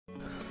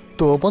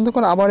তো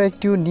বন্ধুগণ আবার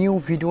একটি নিউ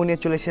ভিডিও নিয়ে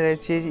চলে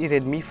এসেছি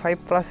Redmi 5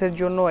 প্লাসের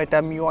জন্য। এটা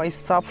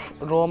Miui-Caf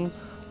ROM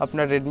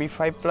আপনার Redmi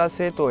 5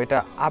 প্লাসে। তো এটা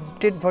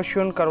আপডেট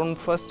ভার্সন, কারণ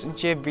ফার্স্ট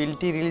যে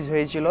বিলটি রিলিজ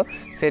হয়েছিল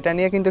সেটা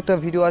নিয়ে কিন্তু একটা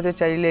ভিডিও আছে,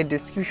 চাইলে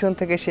ডিসক্রিপশন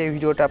থেকে সেই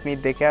ভিডিওটা আপনি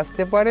দেখে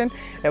আসতে পারেন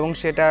এবং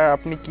সেটা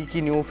আপনি কি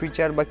নিউ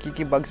ফিচার বা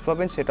কি বাগস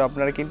পাবেন সেটা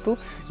আপনারা কিন্তু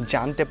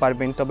জানতে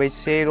পারবেন। তবে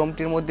সেই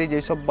রোমটির মধ্যে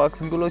যেসব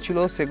বাগসগুলো ছিল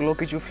সেগুলো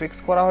কিছু ফিক্স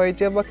করা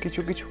হয়েছে বা কিছু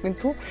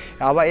কিন্তু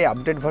আবার এই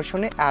আপডেট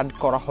ভার্সনে অ্যাড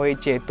করা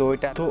হয়েছে।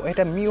 তো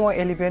এটা MIUI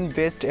 11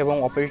 বেস্ট এবং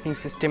অপারেটিং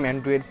সিস্টেম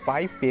অ্যান্ড্রয়েড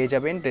 5 পেয়ে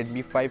যাবেন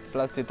Redmi 5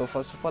 প্লাসে। তো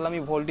ফার্স্ট অফ অল আমি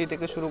ভোল্টি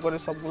থেকে শুরু করে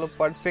সবগুলো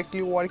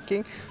পারফেক্টলি ওয়ার্কিং।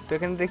 তো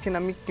এখানে দেখছেন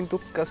আমি কিন্তু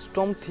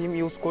কাস্টম থিম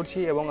ইউজ করছি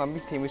এবং আমি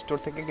থিম স্টোর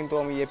থেকে কিন্তু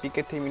আমি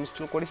এপিকে থিম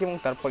ইনস্টল করেছি এবং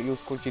তারপর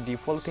ইউজ করছি।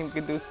 ডিফল্ট থিম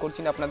কিন্তু ইউজ করছি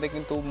না। আপনাদের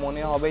কিন্তু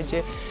মনে হবে যে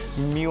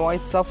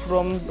Miui-Caf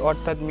ROM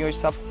অর্থাৎ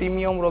Miui-Caf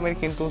Premium ROM-এর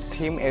কিন্তু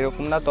থিম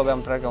এরকম না, তবে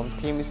আপনারা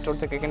থিম স্টোর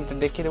থেকে এখানে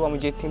দেখিয়ে দেবো। আমি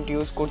যে থিমটি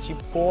ইউজ করছি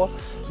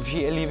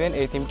v11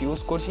 এই থিমটি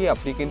ইউজ করছি।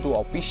 আপনি কিন্তু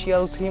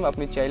অফিসিয়াল থিম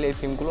আপনি চাইলে এই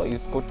থিমগুলো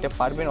ইউজ করতে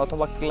পারবেন,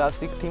 অথবা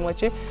ক্লাসিক থিম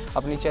আছে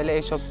আপনি চাইলে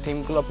এইসব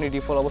থিমগুলো আপনি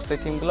ডিফল্ট অবস্থায়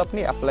থিমগুলো আপনি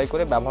অ্যাপ্লাই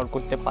করে ব্যবহার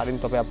করতে পারেন।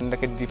 তবে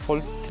আপনাকে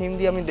ডিফল্ট থিম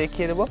দিয়ে আমি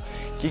দেখিয়ে দেবো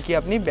কি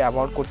আপনি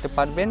ব্যবহার করতে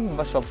পারবেন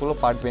বা সবগুলো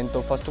পারবেন। তো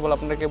ফার্স্ট অফ অল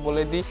আপনাকে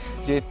বলে দিই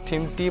যে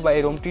থিমটি বা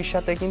এই রোমটির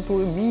সাথে কিন্তু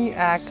মি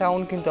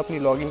অ্যাকাউন্ট কিন্তু আপনি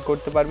লগ ইন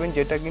করতে পারবেন,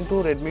 যেটা কিন্তু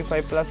Redmi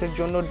 5 প্লাসের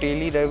জন্য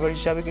ডেইলি ড্রাইভার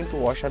হিসাবে কিন্তু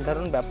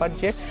অসাধারণ ব্যাপার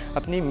যে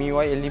আপনি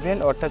MIUI 11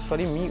 অর্থাৎ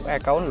মি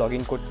অ্যাকাউন্ট লগ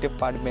ইন করতে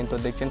পারবেন। তো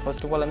দেখছেন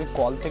ফার্স্ট অফ অল আমি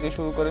কল থেকে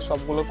শুরু করে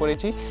সবগুলো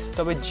করেছি।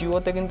 তবে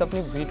জিওতে কিন্তু আপনি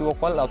ভিডিও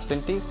কল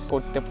অপশনটি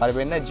করতে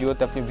পারবেন না,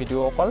 জিওতে আপনি ভিডিও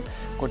কল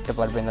করতে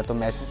পারবেন না। তো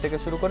মেসেজ থেকে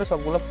শুরু করে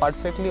সবগুলো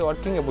পারফেক্টলি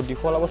ওয়ার্কিং এবং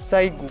ডিফল্ট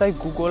অবস্থায়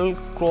গুগল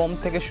ক্রোম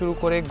থেকে শুরু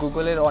করে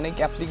গুগলের অনেক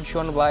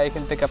অ্যাপ্লিকেশন বা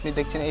এখান থেকে আপনি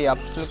দেখছেন এই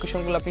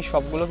অ্যাপ্লিকেশনগুলো আপনি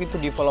সবগুলো কিন্তু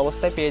ডিফল্ট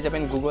অবস্থায় পেয়ে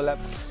যাবেন গুগল অ্যাপ।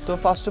 তো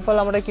ফার্স্ট অফ অল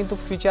আমরা কিন্তু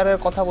ফিচারের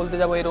কথা বলতে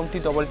যাবো। এই রোমটি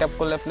ডবল ট্যাপ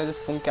করলে আপনি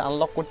জাস্ট ফোনকে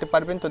আনলক করতে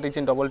পারবেন। তো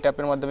দেখছেন ডবল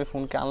ট্যাপের মাধ্যমে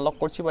ফোনকে আনলক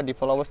করছি বা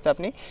ডিফল্ট অবস্থায়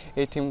আপনি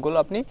এই থিমগুলো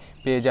আপনি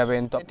পেয়ে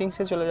যাবেন। তো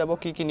সেটিংসে চলে যাবো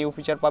কি নিউ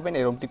ফিচার পাবেন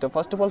এই রোমটি। তো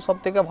ফার্স্ট অফ অল সব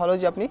থেকে ভালো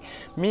যে আপনি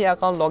মি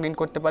অ্যাকাউন্ট লগ ইন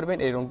করতে পারবেন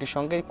এই রোমটির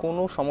সঙ্গে,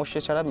 কোনো সমস্যা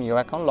ছাড়া মি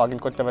অ্যাকাউন্ট লগ ইন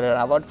করতে পারবেন।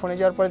 আবার ফোনে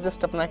যাওয়ার পরে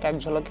জাস্ট আপনাকে এক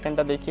ঝলক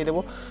এখানটা দেখিয়ে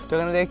দেবো। তো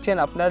এখানে দেখছেন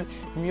আপনার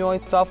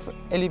Miui-Caf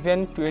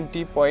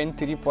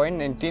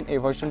 20.3.19 এই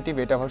ভার্সনটি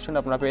বেটা ভার্সন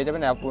আপনারা পেয়ে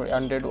যাবেন।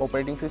 Android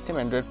operating system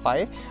Android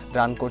 5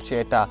 run করছে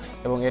এটা,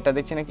 এবং এটা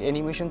দেখছেন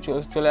অ্যানিমেশন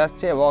চলে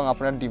আসছে এবং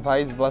আপনার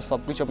ডিভাইস বা সব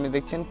কিছু আপনি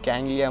দেখছেন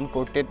KangLiham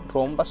পোর্টেড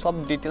রোম বা সব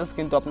ডিটেলস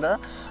কিন্তু আপনারা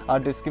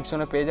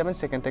ডিসক্রিপশনে পেয়ে যাবেন।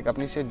 সেখান থেকে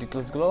আপনি সেই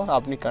ডিটেলসগুলো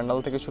আপনি কার্নাল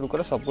থেকে শুরু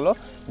করে সবগুলো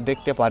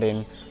দেখতে পারেন।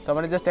 তো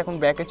আমরা জাস্ট এখন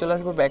ব্যাকে চলে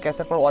আসবো। ব্যাকে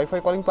আসার পর ওয়াইফাই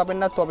কলিং পাবেন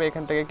না, তবে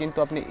এখান থেকে কিন্তু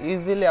আপনি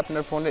ইজিলি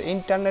আপনার ফোনের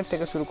ইন্টারনেট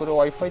থেকে শুরু করে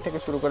ওয়াইফাই থেকে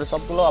শুরু করে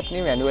সবগুলো আপনি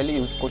ম্যানুয়ালি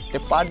ইউজ করতে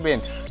পারবেন।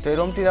 তো এই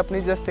রোমটির আপনি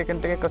জাস্ট এখান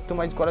থেকে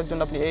কাস্টমাইজ করার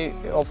জন্য আপনি এই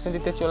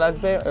অপশনটিতে চলে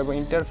আসবে এবং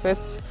ইন্টারফেস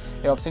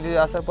এই অপশনটিতে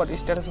আসার পর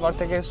স্ট্যাটাস বার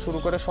থেকে শুরু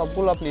করে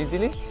সবগুলো আপনি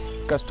ইজিলি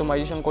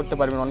কাস্টমাইজেশন করতে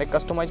পারবেন। অনেক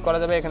কাস্টমাইজ করা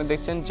যাবে। এখানে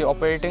দেখছেন যে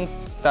অপারেটিং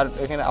তার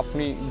এখানে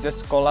আপনি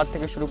জাস্ট কলার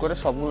থেকে শুরু করে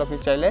সবগুলো আপনি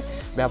চাইলে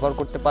ব্যবহার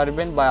করতে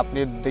পারবেন, বা আপনি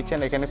দেখছেন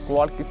এখানে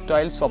ক্লক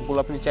স্টাইল সবগুলো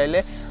আপনি চাইলে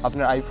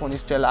আপনার আইফোন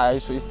স্টাইল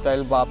আইএসও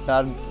স্টাইল বা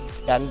আপনার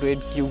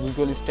অ্যান্ড্রয়েড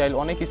গুগল স্টাইল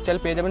অনেক স্টাইল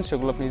পেয়ে যাবেন,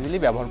 সেগুলো আপনি ইজিলি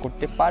ব্যবহার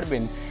করতে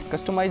পারবেন।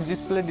 কাস্টমাইজ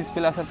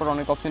ডিসপ্লে আসার পর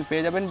অনেক অপশন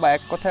পেয়ে যাবেন, বা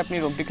এক কথায় আপনি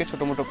রোমটিকে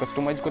ছোটো মোটো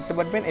কাস্টমাইজ করতে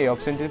পারবেন এই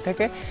অপশনটি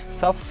থেকে।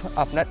 সাফ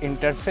আপনার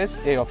ইন্টারফেস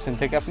এই অপশন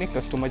থেকে আপনি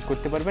কাস্টমাইজ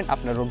করতে পারবেন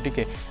আপনার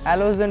রোমটিকে।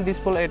 অ্যালোজেন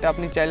ডিসপ্লে এটা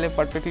আপনি চাইলে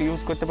পারফেক্টলি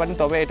ইউজ করতে পারেন,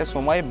 তবে এটা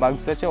সময়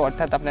বাগস আছে,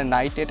 অর্থাৎ আপনার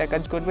নাইটে এটা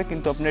কাজ করবে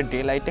কিন্তু আপনার ডে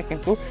লাইটে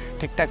কিন্তু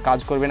ঠিকঠাক কাজ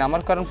করবে না।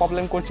 আমার কারণ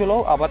প্রবলেম করছিল,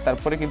 আবার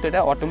তারপরে কিন্তু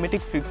এটা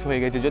অটোমেটিক ফিক্স হয়ে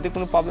গেছে। যদি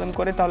কোনো প্রবলেম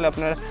করে তাহলে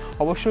আপনার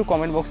অবশ্যই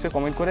কমেন্ট বক্সে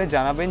কমেন্ট করে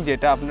জানাবেন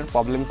যেটা আপনার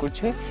প্রবলেম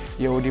করছে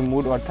ইউডি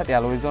মুড অর্থাৎ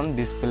অ্যালোজেন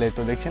ডিসপ্লে।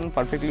 তো দেখছেন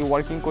পারফেক্টলি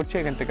ওয়ার্কিং করছে।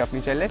 এখান থেকে আপনি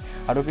চাইলে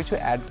আরও কিছু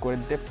অ্যাড করে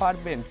দিতে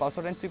পারবেন।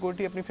 পাসওয়ার্ড অ্যান্ড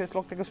সিকিউরিটি আপনি ফেস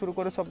লক থেকে শুরু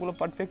করে সবগুলো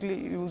পারফেক্টলি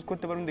ইউজ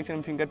করতে পারবেন।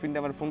 দেখছেন ফিঙ্গারপ্রিন্টে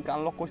আমার ফোনকে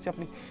আনলক করছে,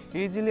 আপনি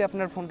ইজিলি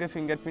আপনার ফোনকে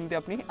ফিঙ্গারপ্রিন্টে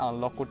আপনি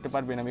আনলক করতে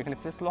পারবেন। আমি এখানে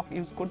ফেস লক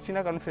ইউজ করছি না,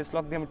 কারণ ফেস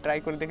লক দিয়ে আমি ট্রাই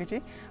করে দেখেছি।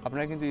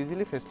 আপনারা কিন্তু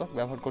ইজিলি ফেস লক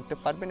ব্যবহার করতে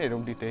পারবেন এই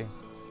রুমটিতে।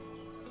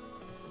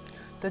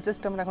 তো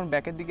জাস্ট আমরা এখন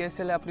ব্যাকের দিকে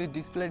এসে আপনি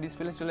ডিসপ্লে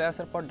চলে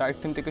আসার পর ডাইরেক্ট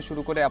থিম থেকে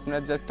শুরু করে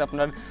আপনার জাস্ট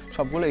আপনার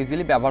সবগুলো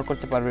ইজিলি ব্যবহার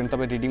করতে পারবেন।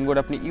 তবে রিডিং বোর্ড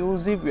আপনি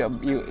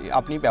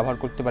আপনি ব্যবহার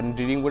করতে পারেন।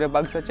 রিডিং বোর্ডে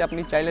বাগস আছে, আপনি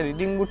চাইলে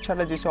রিডিং বোর্ড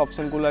ছাড়া যেসব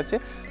অপশানগুলো আছে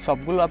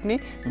সবগুলো আপনি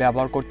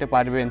ব্যবহার করতে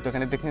পারবেন। তো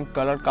এখানে দেখেন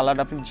কালার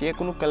আপনি যে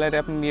কোনো কালারে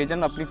আপনি নিয়ে যান,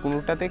 আপনি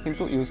কোনোটাতে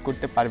কিন্তু ইউজ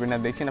করতে পারবেন না।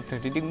 দেখছেন আপনি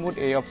রিডিং বোর্ড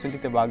এই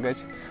অপশানটিতে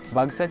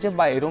বাগস আছে,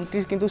 বা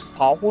এরমটির কিন্তু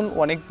সাউন্ড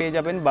অনেক পেয়ে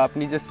যাবেন, বা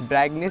আপনি জাস্ট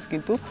ব্রাইটনেস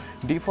কিন্তু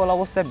ডিফল্ট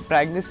অবস্থায়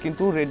ব্রাইটনেস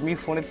কিন্তু রেডমি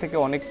ফোনের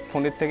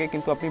থেকে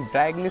কিন্তু আপনি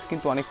ব্রাইটনেস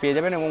কিন্তু অনেক পেয়ে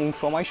যাবেন, এবং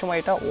সময়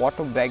এটা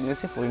অটো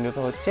ব্রাইটনেসে পরিণত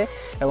হচ্ছে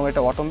এবং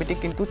এটা অটোমেটিক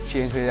কিন্তু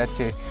চেঞ্জ হয়ে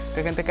যাচ্ছে। তো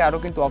এখান থেকে আরও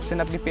কিন্তু অপশান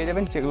আপনি পেয়ে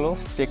যাবেন, যেগুলো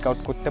চেক আউট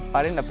করতে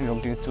পারেন আপনি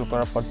রোমটি ইনস্টল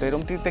করার পর। তো এই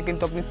রোমটিতে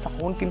কিন্তু আপনি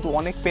সাউন্ড কিন্তু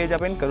অনেক পেয়ে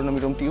যাবেন, কারণ আমি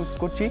রোমটি ইউজ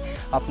করছি।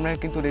 আপনার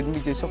কিন্তু রেডমি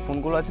যেসব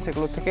ফোনগুলো আছে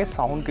সেগুলো থেকে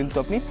সাউন্ড কিন্তু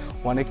আপনি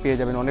অনেক পেয়ে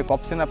যাবেন। অনেক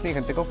অপশান আপনি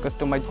এখান থেকেও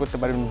কাস্টমাইজ করতে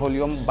পারবেন।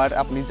 ভলিউম বার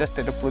আপনি জাস্ট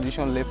এটা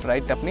পজিশন লেফট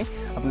রাইট আপনি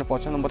আপনার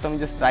পছন্দ মতো, আমি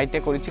জাস্ট রাইটে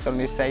করেছি কারণ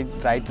এই সাইড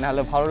রাইট না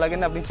হলে ভালো লাগে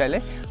না। আপনি চাইলে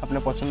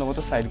আপনার পছন্দ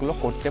মতো সাইডগুলো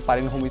করতে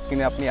পারেন। হোম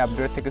স্ক্রিনে আপনি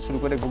অ্যান্ড্রয়েড থেকে শুরু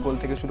করে গুগল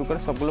থেকে শুরু করে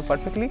সবগুলো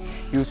পারফেক্টলি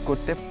ইউজ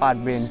করতে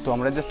পারবেন। তো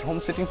আমরা জাস্ট হোম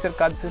সেটিংসের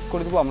কাজ শেষ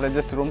করে দেবো। আমরা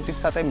জাস্ট রোমটির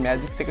সাথে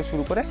ম্যাজিক থেকে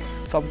শুরু করে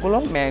সবগুলো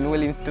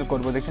ম্যানুয়াল ইনস্টল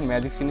করবো। দেখছেন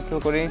ম্যাজিক ইনস্টল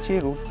করে নিয়েছি,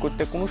 রুট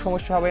করতে কোনো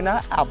সমস্যা হবে না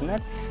আপনার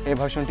এই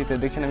ভার্সনটিতে।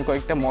 দেখছেন আমি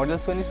কয়েকটা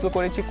মডেলস ইনস্টল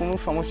করেছি, কোনো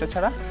সমস্যা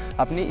ছাড়া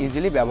আপনি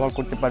ইজিলি ব্যবহার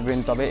করতে পারবেন।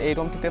 তবে এই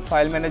রোমটিতে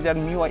file manager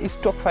MIUI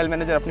stock file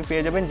manager আপনি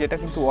পেয়ে যাবেন, যেটা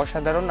কিন্তু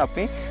অসাধারণ।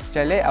 আপনি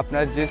চাইলে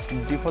আপনার যে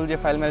ডিফল্ট যে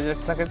ফাইল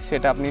ম্যানেজার থাকে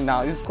সেটা আপনি না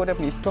ইউজ করে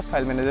আপনি স্টক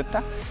ফাইল ম্যানেজারটা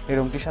এই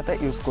রোমটির সাথে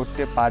ইউজ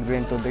করতে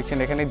পারবেন। তো দেখছেন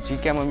এখানে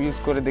জিক্যাম আমি ইউজ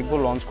করে দেখবো,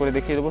 লঞ্চ করে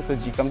দেখিয়ে দেবো। তো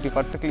জিক্যামটি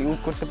পারফেক্টলি ইউজ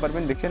করতে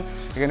পারবেন। দেখছেন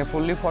এখানে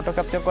ফুললি ফটো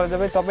ক্যাপচার করা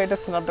যাবে। তবে এটা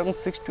স্ন্যাপড্রাগন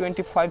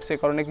 625, সে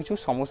কারণে কিছু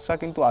সমস্যা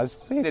কিন্তু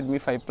আসবে রেডমি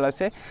 5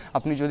 প্লাসে।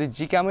 আপনি যদি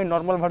জিক্যামের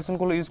নর্মাল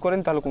ভার্সনগুলো ইউজ করেন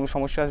তাহলে কোনো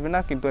সমস্যা আসবে না,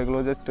 কিন্তু এগুলো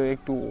জাস্ট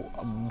একটু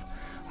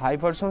হাই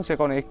ভার্সন, সে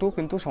কারণে একটু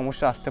কিন্তু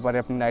সমস্যা আসতে পারে।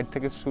 আপনি নাইট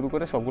থেকে শুরু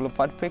করে সবগুলো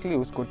পারফেক্টলি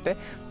ইউজ করতে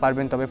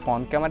পারবেন, তবে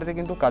ফ্রন্ট ক্যামেরাতে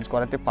কিন্তু কাজ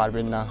করাতে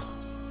পারবেন না।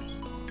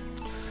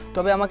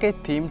 তবে আমাকে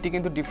থিমটি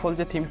কিন্তু ডিফল্ট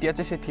যে থিমটি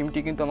আছে সেই থিমটি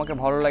কিন্তু আমাকে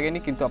ভালো লাগেনি,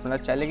 কিন্তু আপনারা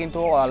চাইলে কিন্তু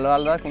আলাদা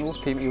আলাদা কোনো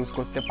থিম ইউজ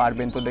করতে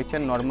পারবেন। তো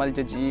দেখছেন নর্মাল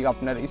যে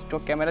আপনার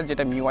স্টক ক্যামেরা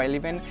যেটা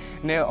MIUI-11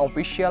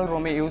 অফিসিয়াল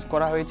রোমে ইউজ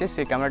করা হয়েছে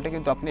সেই ক্যামেরাটা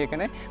কিন্তু আপনি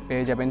এখানে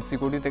পেয়ে যাবেন।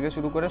 সিকিউরিটি থেকে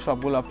শুরু করে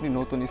সবগুলো আপনি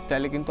নতুন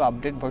স্টাইলে কিন্তু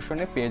আপডেট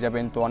ভার্সনে পেয়ে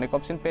যাবেন। তো অনেক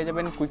অপশন পেয়ে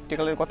যাবেন। কুইক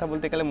টেকলের কথা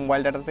বলতে গেলে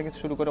মোবাইল ডাটা থেকে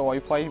শুরু করে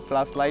ওয়াইফাই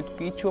প্লাস লাইট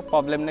কিছু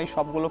প্রবলেম নেই,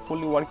 সবগুলো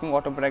ফুলি ওয়ার্কিং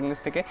অটো ব্রাইটনেস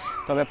থেকে।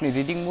 তবে আপনি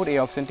রিডিং মোড এই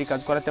অপশনটি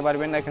কাজ করাতে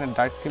পারবেন না। এখানে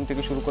ডার্ক থিম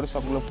থেকে শুরু করে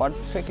সবগুলো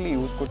পারফেক্টলি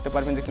ইউজ করতে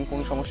পারবেন। দেখুন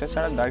কোনো সমস্যা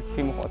ছাড়া ডার্ক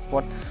থিম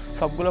হটস্পট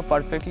সবগুলো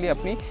পারফেক্টলি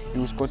আপনি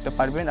ইউজ করতে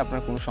পারবেন,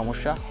 আপনার কোনো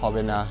সমস্যা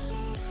হবে না।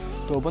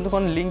 তো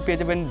বন্ধুগণ লিঙ্ক পেয়ে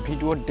যাবেন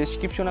ভিডিওর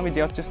ডেসক্রিপশন আমি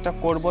দেওয়ার চেষ্টা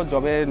করব।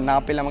 যবে না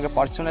পেলে আমাকে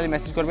পার্সোনালি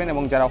মেসেজ করবেন,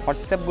 এবং যারা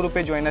হোয়াটসঅ্যাপ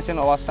গ্রুপে জয়েন আছেন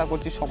আশা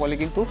করছি সকলে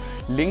কিন্তু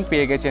লিঙ্ক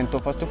পেয়ে গেছেন। তো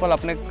ফার্স্ট অফ অল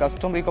আপনার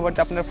কাস্টম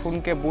রিকভারিতে আপনার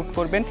ফোনকে বুট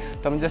করবেন।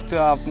 তো আমি জাস্ট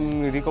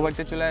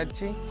রিকভারিতে চলে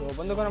যাচ্ছি। তো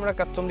বন্ধুগণ আমরা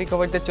কাস্টম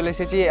রিকভারিতে চলে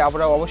এসেছি।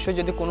 আমরা অবশ্যই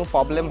যদি কোনো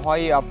প্রবলেম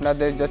হয়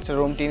আপনাদের জাস্ট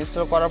রোমটি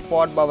ইনস্টল করার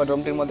পর বা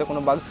রোমটির মধ্যে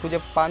কোনো বাগস খুঁজে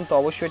পান, তো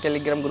অবশ্যই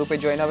টেলিগ্রাম গ্রুপে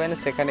জয়েন হবেন।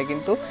 সেখানে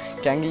কিন্তু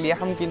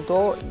KangLiham কিন্তু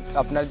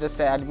আপনার জাস্ট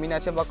অ্যাডমিন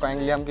আছে বা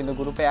KangLiham কিন্তু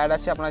গ্রুপে অ্যাড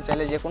আছে। আপনারা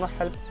চাইলে যে কোনো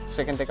হেল্প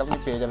সেখান থেকে আপনি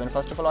পেয়ে যাবেন।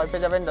 ফার্স্ট অফ অল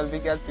পেয়ে যাবেন ডালবি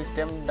cash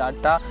system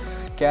data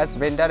cash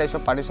vendor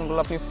এসব পার্টিশনগুলো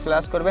আপনি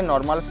ফ্ল্যাশ করবেন।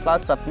 নর্মাল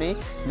ফ্ল্যাশ আপনি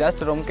জাস্ট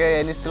রোমকে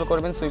ইনস্টল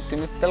করবেন, সুইফট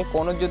ইনস্টল।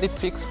 কোনো যদি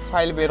ফিক্স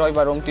ফাইল বেরোয়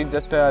বা রোমটির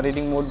জাস্ট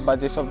রিডিং মোড বা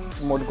যেসব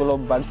মোডগুলো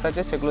বাগস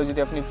আছে সেগুলো যদি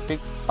আপনি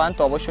ফিক্স পান,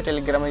 তো অবশ্যই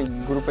টেলিগ্রামে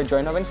গ্রুপে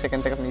জয়েন হবেন। সেখান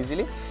থেকে আপনি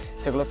ইজিলি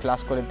সেগুলো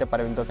ফ্ল্যাশ করে দিতে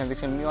পারবেন। তো এখানে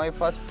দেখছেন MIUI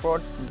ফার্স্ট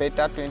প্রোট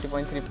বেটা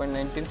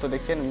 20.3.19। তো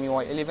দেখছেন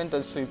MIUI-11 তো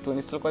সুইফট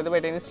ইনস্টল করে দেবে।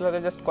 এটা ইনস্টল হতে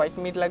জাস্ট কয়েক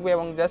মিনিট লাগবে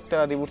এবং জাস্ট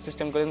রিবুট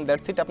সিস্টেম করে দিন,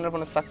 দ্যাটস ইট। আপনার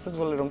ফোনে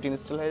সাকসেসফুল রোমটি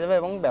ইনস্টল হয়ে যাবে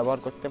এবং ব্যবহার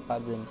করতে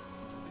পারবেন।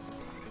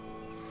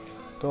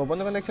 তো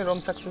বন্ধুগণ দেখছেন রোম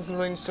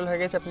সাকসেসফুল ইনস্টল হয়ে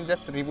গেছে। আপনি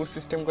জাস্ট রিবুট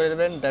সিস্টেম করে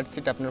দেবেন, দ্যাটস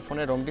ইট। আপনার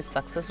ফোনে রোমটি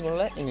সাকসেসফুল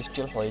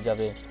ইনস্টল হয়ে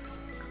যাবে।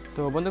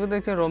 তো বন্ধুগণ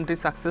দেখছেন রোমটি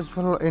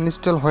সাকসেসফুল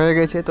ইনস্টল হয়ে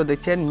গেছে। তো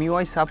দেখছেন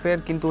MIUI-CAF-এর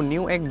কিন্তু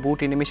নিউ এক বুট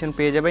অ্যানিমেশন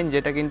পেয়ে যাবেন,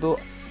 যেটা কিন্তু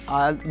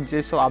আর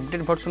যেসব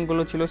আপডেট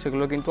ভার্সনগুলো ছিল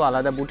সেগুলো কিন্তু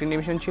আলাদা বুট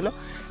অ্যানিমেশন ছিল,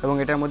 এবং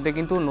এটার মধ্যে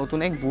কিন্তু নতুন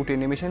এক বুট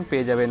অ্যানিমেশন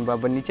পেয়ে যাবেন। বা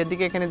নিচের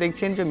দিকে এখানে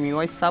দেখছেন যে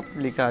MIUI-CAF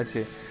লেখা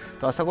আছে।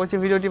 তো আশা করছি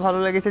ভিডিওটি ভালো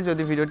লেগেছে।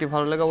 যদি ভিডিওটি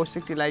ভালো লাগে অবশ্যই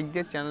একটি লাইক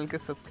দিয়ে চ্যানেলকে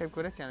সাবস্ক্রাইব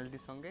করে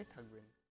চ্যানেলটির সঙ্গে থাকবেন।